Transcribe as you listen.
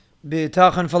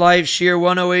Bitachon4life, Shiur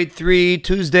 1083,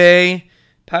 Tuesday,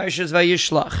 Parshas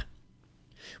Vayishlach.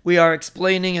 We are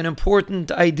explaining an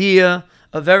important idea,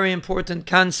 a very important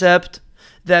concept,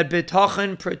 that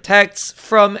Bitachon protects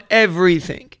from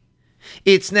everything.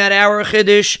 It's not our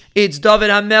Chiddush, it's David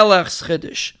HaMelech's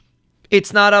Chiddush.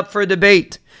 It's not up for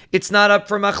debate. It's not up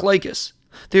for machlokes.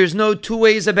 There's no two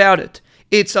ways about it.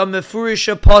 It's a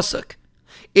mefurish pasuk.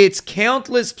 It's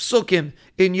countless psukim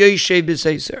in Yoshe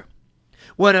B'Seiser.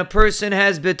 When a person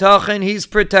has bitachon, he's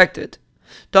protected.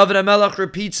 David HaMelech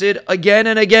repeats it again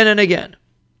and again and again.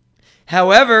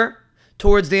 However,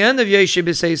 towards the end of Yoshe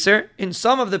B'Seiser, in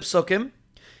some of the psukim,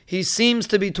 he seems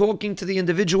to be talking to the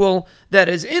individual that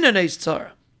is in an eis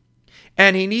tzara,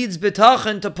 and he needs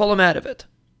bitachon to pull him out of it.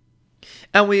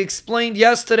 And we explained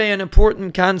yesterday an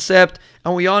important concept,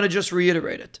 and we want to just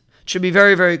reiterate it. It should be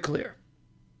very, very clear.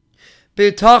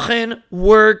 Bitachon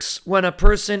works when a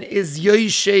person is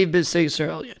Yoshev B'Seiser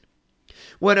Elyon.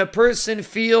 When a person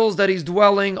feels that he's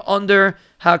dwelling under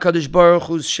HaKadosh Baruch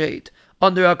Hu's shade,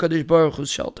 under HaKadosh Baruch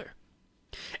Hu's shelter.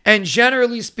 And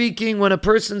generally speaking, when a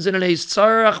person's in an eis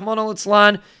tzara, Rachmana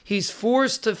litzlan, he's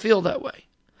forced to feel that way.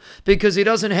 Because he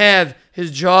doesn't have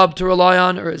his job to rely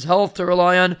on, or his health to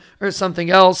rely on, or something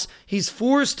else. He's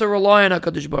forced to rely on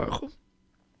HaKadosh Baruch Hu.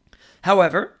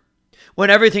 However, when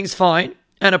everything's fine,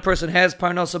 and a person has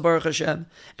parnasa Baruch Hashem,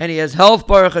 and he has health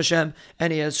Baruch Hashem,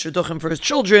 and he has shidduchim for his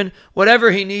children,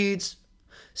 whatever he needs,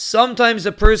 sometimes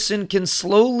a person can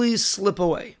slowly slip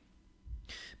away.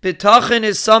 Bitachon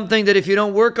is something that if you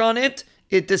don't work on it,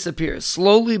 it disappears,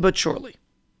 slowly but surely.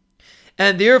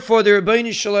 And therefore the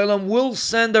Rebbeinu Shalom will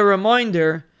send a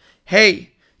reminder,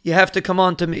 hey, you have to come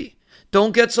on to me.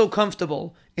 Don't get so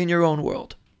comfortable in your own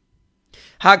world.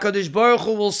 HaKadosh Baruch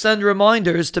Hu will send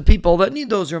reminders to people that need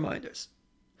those reminders.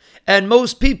 And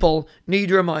most people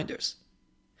need reminders.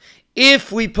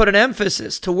 If we put an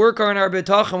emphasis to work on our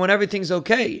bitachon when everything's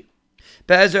okay,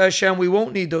 Be'ezer Hashem, we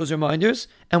won't need those reminders,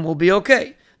 and we'll be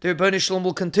okay. The Rebbeinu Shalom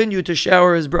will continue to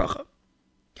shower his bracha.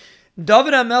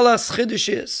 David HaMelech's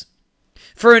chiddush is,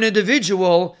 for an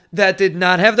individual that did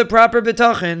not have the proper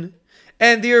bitachon,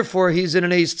 and therefore he's in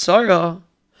an eis tzara,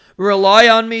 rely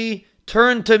on me,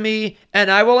 turn to me,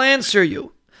 and I will answer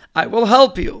you. I will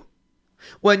help you.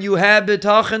 When you have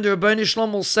bitachon, the Rebbeinu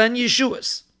Shalom will send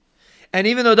Yeshuas. And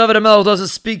even though David HaMelech doesn't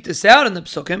speak this out in the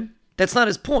psukim, that's not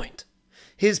his point.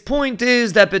 His point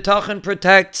is that bitachon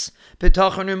protects,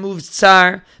 bitachon removes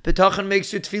tsar, bitachon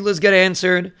makes your tefillas get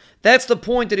answered. That's the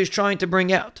point that he's trying to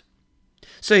bring out.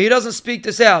 So he doesn't speak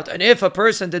this out. And if a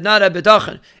person did not have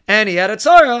bitachon and he had a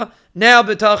tzara, now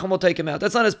bitachon will take him out.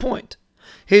 That's not his point.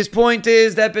 His point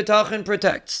is that bitachon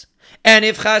protects. And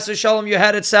if chas v'shalom you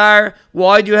had a tsar,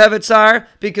 why do you have a tsar?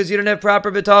 Because you didn't have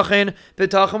proper bitachon.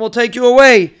 Bitachon will take you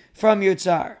away from your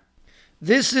tsar.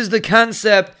 This is the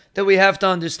concept that we have to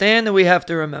understand and we have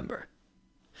to remember.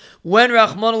 When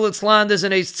Rachmana litzlan is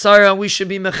an eis tzara, we should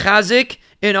be mechazik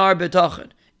in our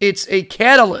bitachon. It's a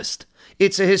catalyst.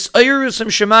 It's a hisayrus from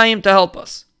Shemayim to help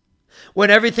us.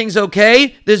 When everything's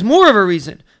okay, there's more of a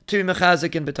reason to be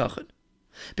mechazik in bitachon.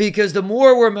 Because the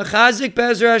more we're mechazik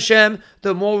be'ezer Hashem,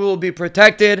 the more we will be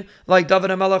protected, like David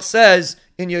HaMelech says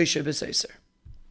in Yoshe B'Seiser.